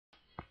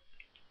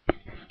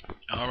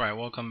Alright,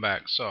 welcome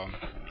back. So,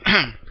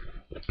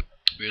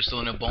 we're still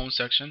in the bone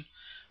section.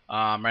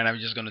 Right now, we're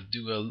just going to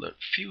do a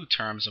few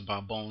terms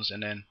about bones,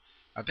 and then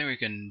I think we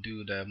can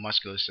do the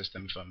muscular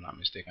system if I'm not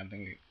mistaken. I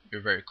think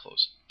we're very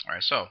close.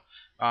 Alright, so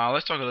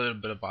let's talk a little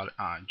bit about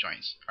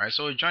joints. Alright,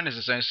 so a joint is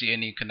essentially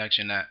any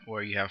connection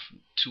where you have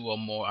two or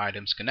more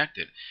items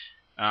connected.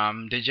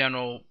 The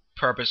general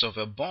purpose of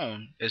a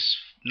bone is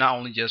not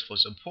only just for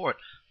support,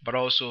 but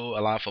also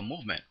allow for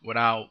movement.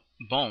 Without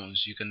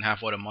bones, you can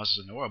have all the muscles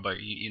in the world, but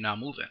you're not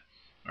moving.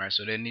 All right,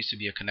 so there needs to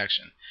be a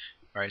connection.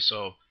 All right,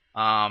 so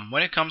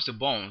when it comes to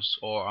bones,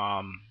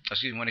 or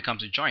excuse me, when it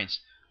comes to joints,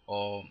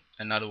 or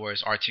in other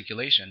words,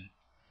 articulation.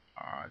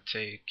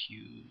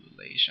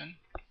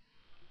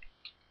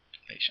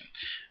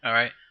 All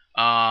right.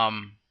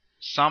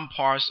 Some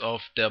parts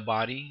of the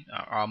body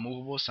are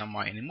movable, some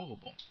are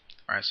immovable.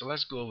 All right, so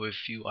let's go over a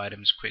few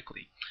items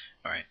quickly.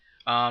 All right.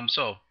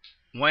 So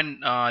when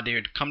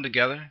they come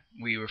together,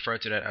 we refer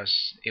to that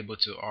as able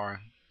to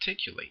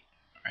articulate.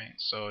 Right.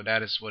 So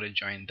that is what a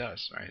joint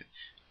does. Right.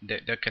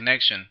 The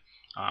connection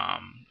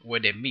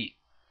where they meet,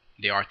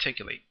 they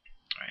articulate.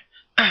 Right.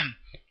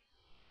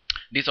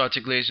 These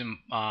articulation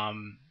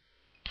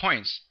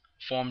points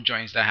form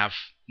joints that have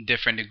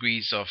different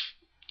degrees of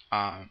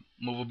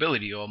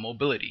movability or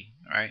mobility,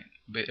 right?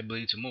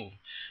 Ability to move.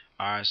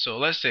 So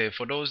let's say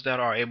for those that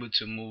are able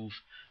to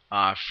move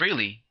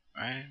freely,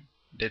 right?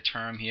 The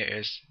term here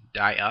is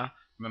dia.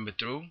 Remember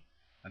through?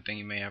 I think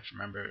you may have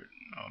remembered,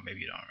 or maybe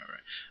you don't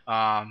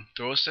remember.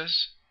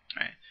 Throsis,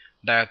 right?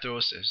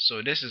 Diathrosis.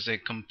 So this is a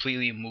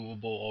completely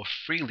movable or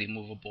freely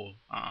movable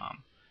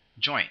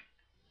joint.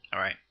 All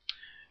right.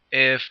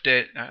 If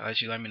that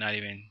actually, let me not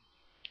even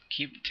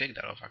take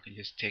that off. I can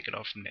just take it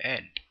off from the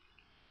end.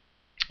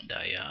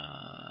 Okay.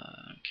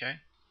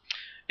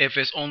 If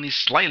it's only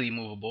slightly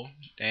movable,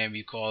 then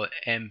we call it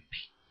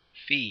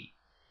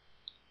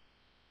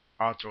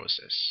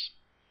amphiarthrosis,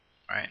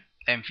 right?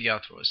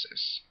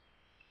 Amphiarthrosis,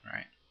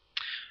 right?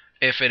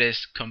 If it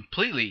is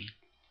completely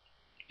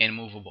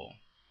immovable,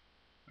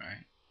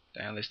 right?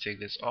 Then let's take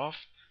this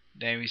off.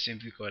 Then we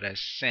simply call that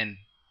synarthrosis.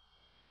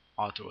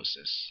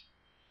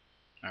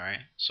 All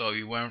right. So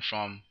we went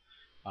from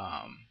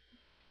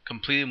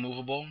completely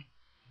movable,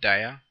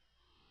 dia,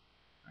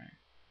 right?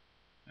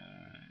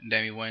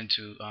 Then we went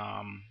to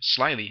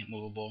slightly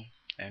movable,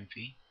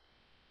 amphi,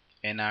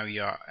 and now we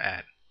are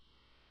at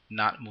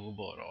not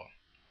movable at all.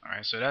 All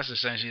right, so that's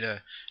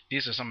essentially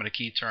these are some of the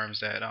key terms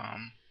that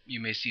you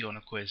may see on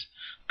a quiz.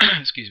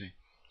 Excuse me.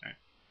 All right.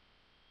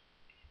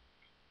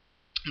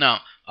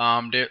 Now,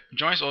 the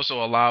joints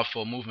also allow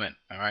for movement.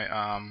 All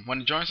right, when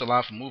the joints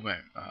allow for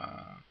movement,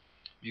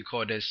 we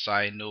call this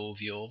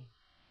synovial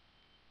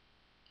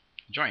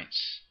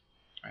joints.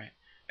 Right,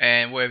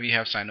 and wherever you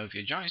have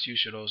synovial joints, you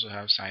should also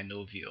have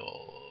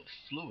synovial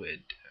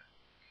fluid.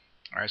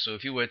 All right, so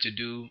if you were to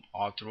do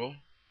arthro,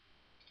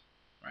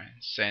 right,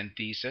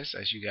 synthesis,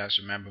 as you guys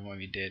remember when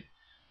we did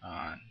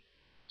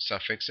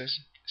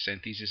suffixes,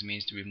 synthesis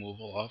means the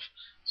removal of.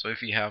 So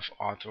if you have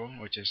arthro,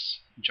 which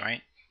is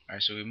joint,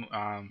 right, so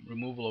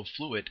removal of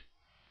fluid,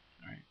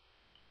 right,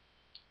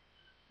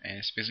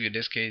 and specifically in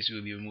this case, we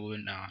will be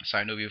removing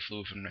synovial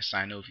fluid from the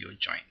synovial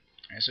joint.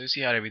 Right, so you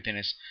see how everything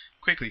is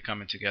quickly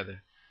coming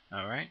together.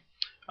 All right.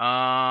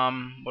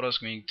 What else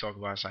can we talk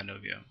about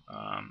synovium?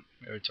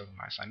 We already talked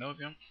about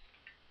synovium.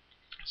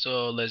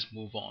 So let's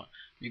move on.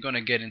 We're going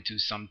to get into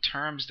some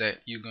terms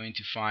that you're going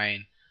to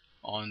find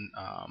on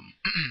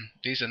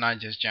these are not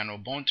just general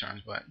bone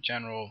terms, but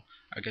general,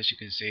 I guess you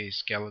could say,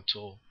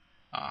 skeletal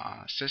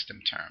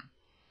system term.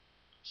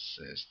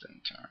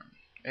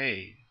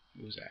 Hey,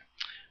 who's that?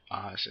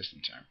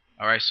 System term.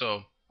 All right.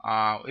 So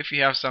if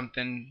you have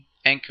something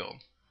ankle,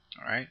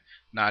 all right.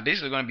 Now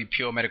these are going to be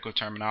pure medical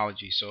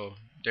terminology, so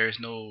there is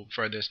no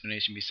further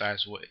explanation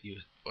besides what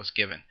was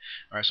given.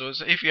 All right. So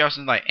if you have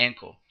something like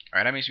ankle, all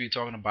right, that means we're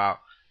talking about.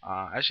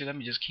 Actually, let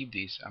me just keep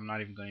these. I'm not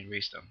even going to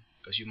erase them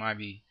because you might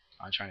be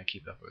trying to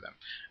keep up with them.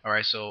 All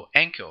right. So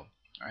ankle.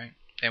 All right.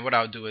 And what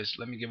I'll do is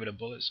let me give it a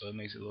bullet so it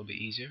makes it a little bit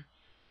easier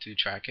to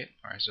track it.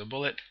 All right. So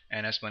bullet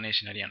and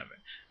explanation at the end of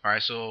it. All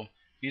right. So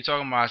you're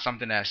talking about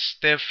something that's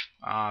stiff,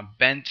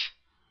 bent,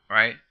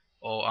 right,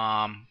 or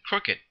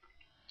crooked.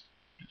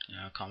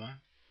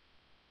 Comma.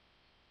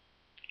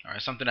 All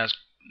right, something that's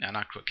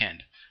not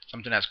crooked,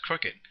 something that's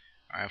crooked.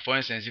 All right, for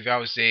instance, if I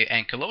would say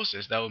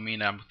ankylosis, that would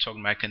mean I'm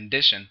talking about a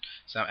condition,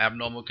 some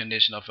abnormal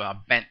condition of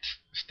bent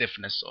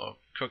stiffness or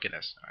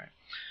crookedness. All right.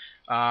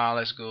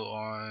 Let's go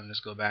on. Let's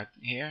go back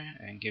here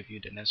and give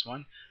you the next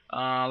one.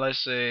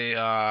 Let's say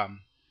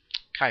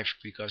kyph,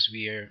 because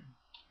we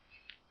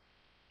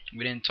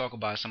didn't talk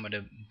about some of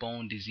the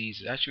bone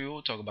diseases. Actually,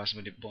 we'll talk about some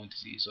of the bone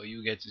disease, so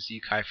you get to see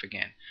kyph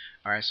again.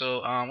 All right.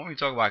 So when we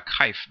talk about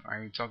kyph, all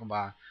right, we talk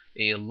about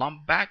a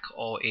lump back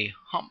or a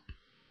hump.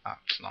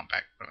 Lump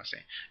back. What am I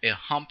saying? A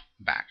hump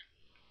back.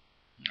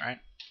 All right.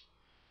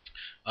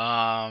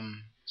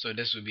 So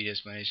this would be the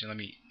explanation. Let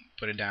me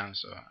put it down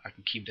so I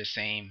can keep the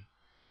same.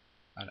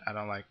 I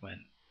don't like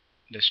when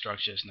the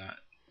structure is not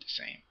the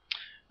same.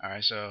 All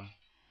right. So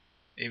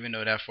even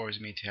though that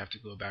forced me to have to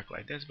go back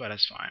like this, but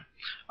that's fine.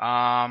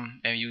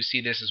 And you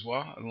see this as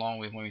well, along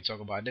with when we talk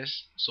about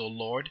this. So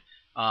Lord,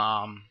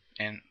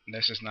 and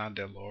this is not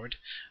the Lord.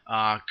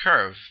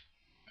 Curve.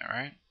 All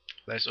right.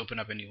 Let's open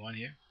up a new one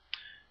here.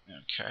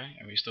 Okay,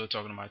 and we're still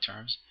talking about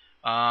terms.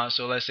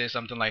 So let's say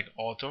something like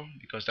ortho,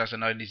 because that's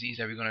another disease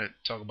that we're going to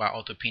talk about.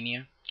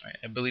 Orthopenia, right?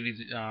 Ability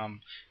to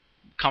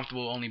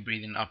comfortable only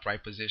breathing in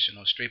upright position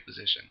or straight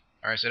position.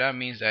 All right, so that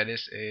means that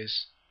this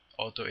is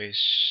ortho is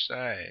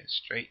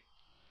straight.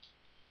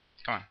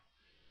 Come on,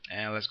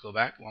 and let's go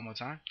back one more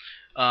time.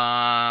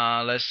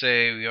 Let's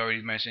say we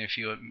already mentioned a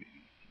few.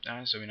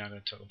 So we're not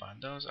going to talk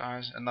about those.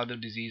 Another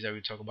disease that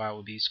we talk about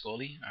would be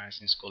scoli,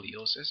 in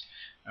scoliosis.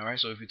 All right,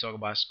 so if we talk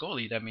about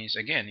scoli, that means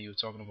again you're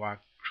talking about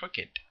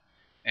crooked.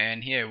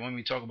 And here, when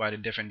we talk about a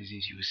different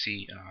disease, you will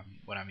see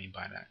what I mean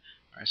by that.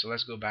 All right, so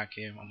let's go back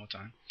here one more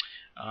time.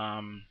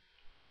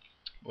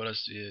 What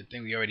else? I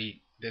think we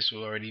already this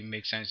will already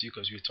make sense to you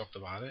because we talked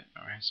about it.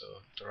 All right,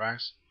 so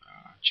thorax,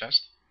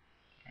 chest.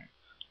 All right,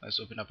 let's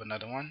open up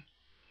another one.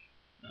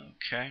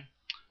 Okay.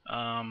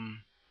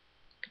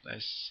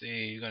 Let's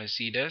see. You're gonna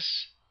see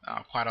this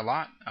quite a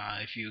lot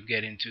if you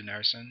get into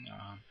nursing.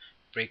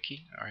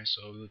 Brachy. All right,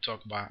 so we'll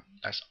talk about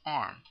that's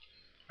arm.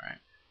 All right.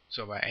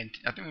 So I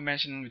think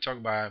we talked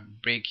about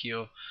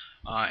brachial,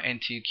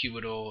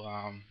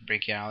 antecubital,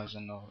 brachialis,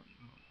 and all.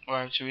 Well,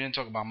 actually, we didn't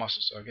talk about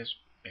muscles, so I guess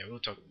yeah, we'll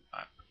talk.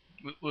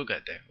 We'll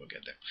get there. We'll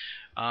get there.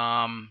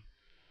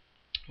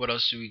 What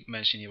else should we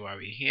mention here while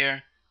we're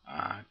here?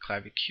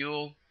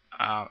 Clavicule.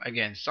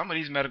 Again, some of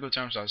these medical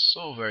terms are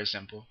so very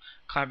simple.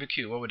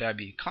 Clavicule, what would that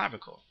be?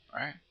 Clavicle,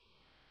 right?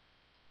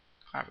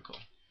 Clavicle.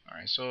 All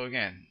right. So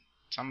again,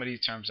 some of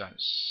these terms are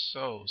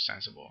so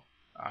sensible.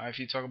 If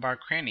you talk about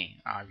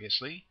cranium,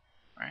 obviously,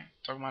 right?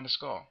 Talk about the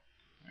skull.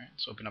 Right?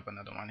 Let's open up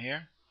another one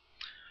here.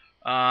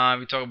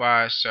 We talk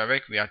about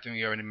cervix. I think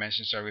we already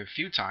mentioned cervix a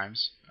few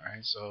times. All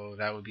right. So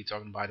that would be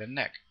talking about the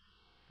neck.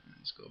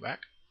 Let's go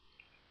back.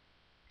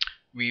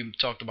 We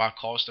talked about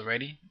cost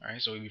already. All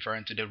right. So we're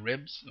referring to the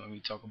ribs when we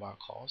talk about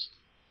cost.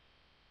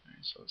 All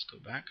right. So let's go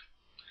back.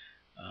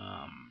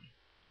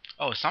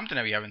 Oh, something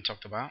that we haven't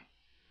talked about.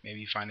 Maybe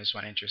you find this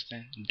one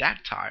interesting.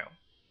 Dactyl.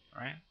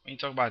 Right? When you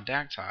talk about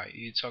dactyl,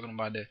 you're talking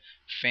about the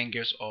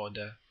fingers or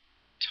the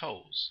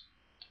toes.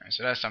 Right?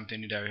 So that's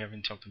something that we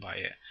haven't talked about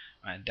yet.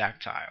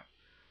 Dactyl.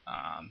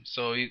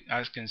 So you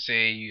guys can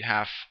say you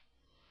have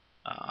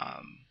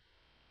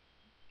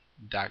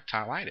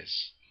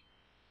dactylitis.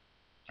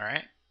 All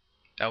right?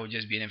 That would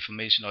just be an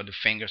inflammation of the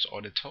fingers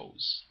or the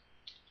toes.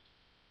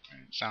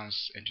 Right?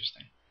 Sounds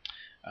interesting.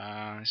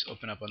 Let's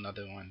open up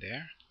another one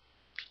there.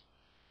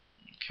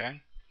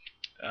 Okay.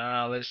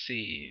 Let's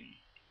see.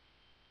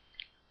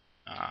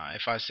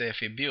 If I say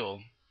fibula,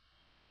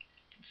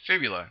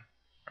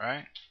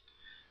 right?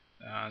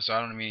 So I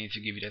don't really need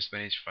to give you the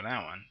explanation for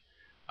that one.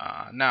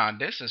 Now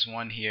this is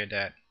one here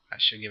that I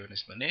should give an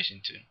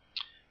explanation to.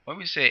 When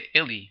we say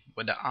ili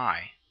with the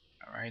I,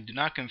 all right, do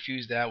not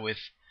confuse that with.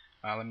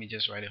 Let me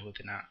just write it whole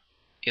thing out.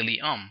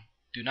 Ilium.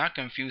 Do not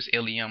confuse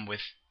ilium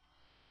with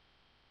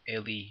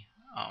ilium.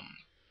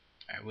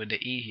 Right, with the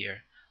e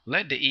here.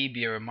 Let the e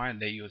be a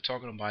reminder that you're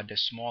talking about the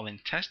small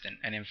intestine,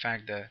 and in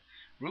fact, the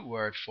root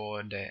word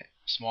for the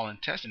small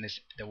intestine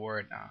is the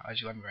word.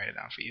 Actually, let me write it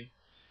down for you.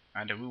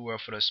 The root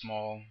word for the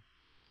small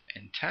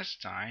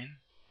intestine.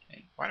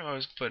 And why do I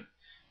always put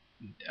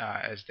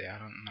as there?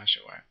 I'm not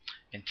sure why.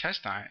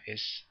 Intestine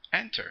is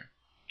enter.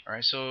 All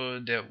right. So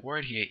the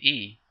word here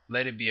e.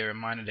 Let it be a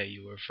reminder that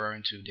you're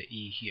referring to the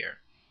e here.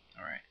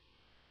 All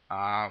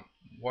right.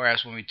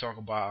 Whereas when we talk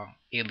about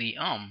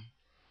ilium,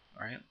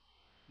 right,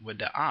 with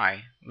the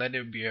I, let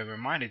it be a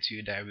reminder to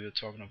you that we were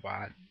talking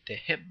about the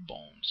hip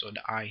bone, so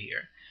the I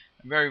here.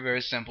 A very,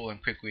 very simple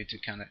and quick way to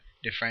kind of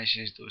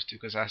differentiate those two,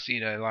 because I see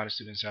that a lot of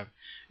students have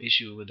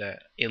issue with the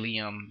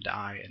ilium, the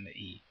I, and the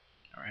E.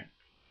 All right.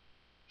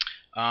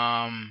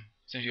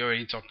 Since you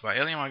already talked about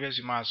ilium, I guess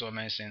you might as well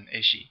mention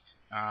ishi.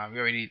 We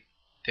already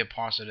did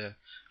parts of the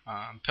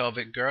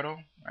pelvic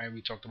girdle, right?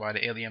 We talked about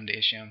the ilium, the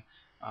ischium,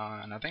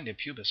 and I think the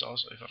pubis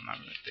also, if I'm not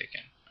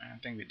mistaken. I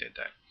think we did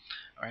that.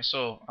 Alright,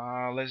 so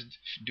let's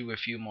do a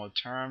few more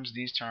terms.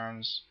 These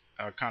terms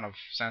are kind of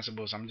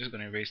sensible, so I'm just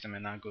going to erase them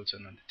and not go to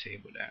another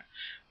table there.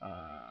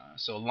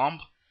 So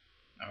lump,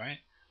 alright,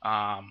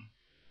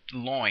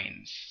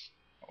 loins,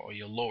 or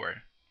your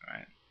lower,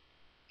 right?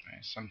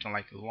 Something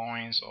like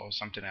loins or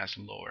something that's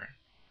lower,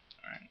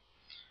 alright.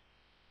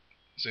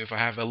 So if I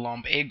have a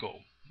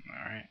lumbago,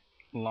 alright,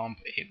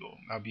 lumbago,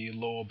 that'll be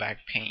lower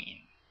back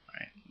pain,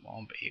 right?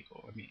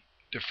 Lumbago. Let me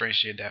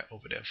differentiate that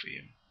over there for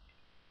you.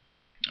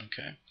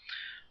 Okay.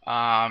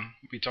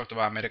 We talked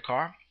about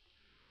metacarp,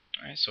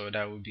 right? So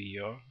that would be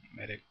your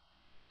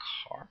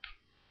metacarp,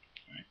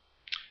 right?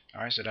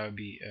 All right, so that would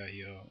be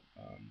your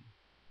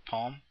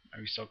palm,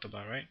 we talked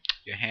about, right?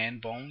 Your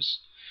hand bones.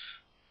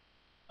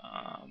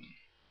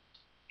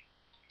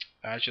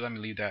 Actually, let me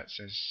leave that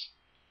since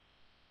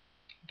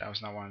that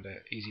was not one of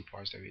the easy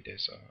parts that we did,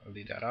 so I'll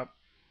leave that up.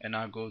 And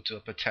I'll go to a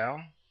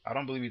patella. I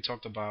don't believe we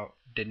talked about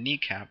the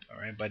kneecap,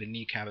 all right? But the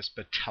kneecap is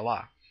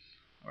patella.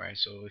 All right.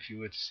 So if you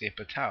were to say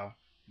patella,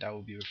 that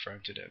would be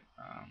referring to the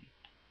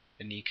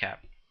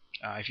kneecap.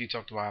 If you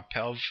talked about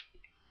pelv,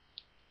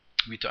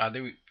 I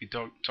think we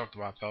talked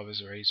about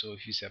pelvis already. So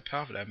if you said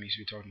pelv, that means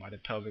we're talking about the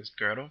pelvis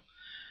girdle.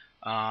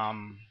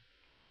 Um,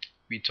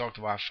 we talked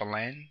about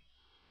phalange,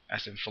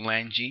 as in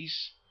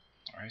phalanges.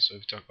 All right. So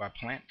if you talk about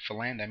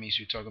phalange, that means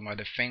we're talking about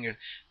the finger,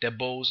 the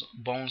bones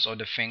of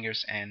the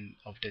fingers and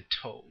of the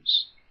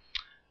toes.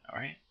 All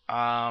right.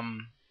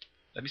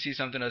 Let me see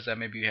something else that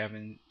maybe you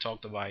haven't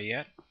talked about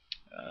yet.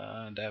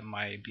 That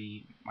might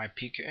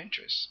pique your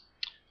interest.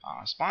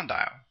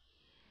 Spondyle.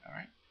 All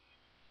right.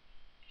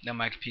 That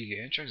might pique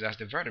your interest. That's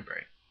the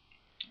vertebrae.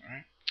 All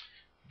right.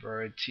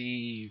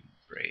 Vertebrae.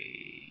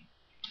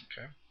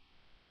 Okay.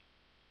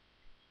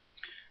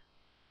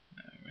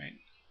 All right.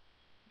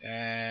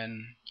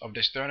 And of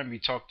the sternum, we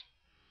talked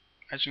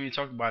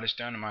about the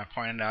sternum. I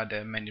pointed out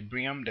the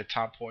manubrium, the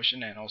top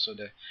portion, and also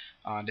the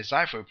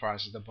xiphoid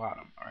process at the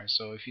bottom. All right.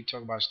 So if you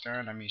talk about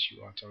sternum, that means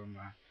you are talking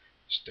about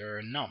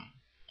sternum.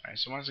 All right.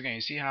 So once again,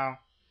 you see how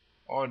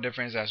all the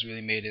difference that's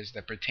really made is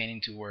the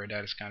pertaining to word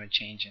that is kind of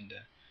changing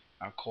the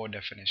core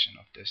definition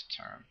of this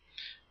term.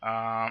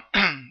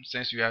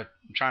 Since we are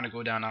trying to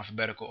go down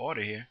alphabetical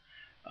order here,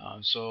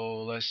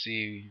 so let's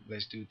see,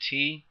 let's do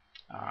T,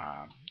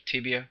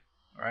 tibia,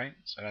 right?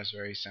 So that's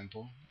very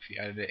simple. If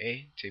you added the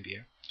A,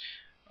 tibia.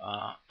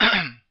 All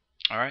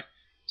right.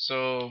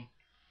 So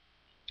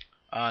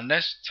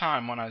next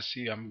time when I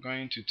see you, I'm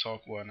going to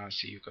talk when I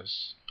see you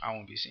because I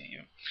won't be seeing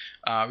you.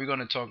 We're going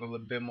to talk a little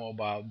bit more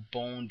about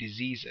bone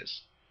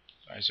diseases.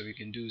 All right, so we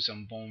can do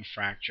some bone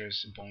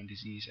fractures, bone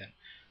disease, and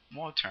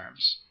more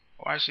terms.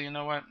 Or actually, you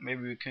know what?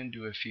 Maybe we can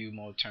do a few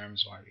more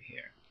terms while we're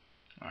here.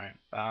 All right.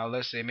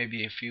 Let's say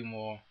maybe a few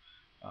more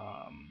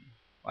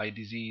like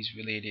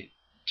disease-related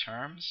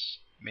terms,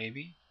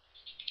 maybe.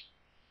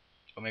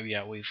 Or maybe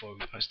I'll wait for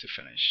us to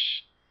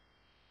finish.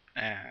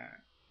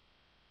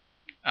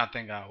 I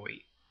think I'll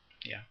wait.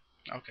 Yeah.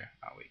 Okay,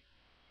 I'll wait.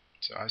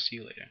 So I'll see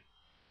you later.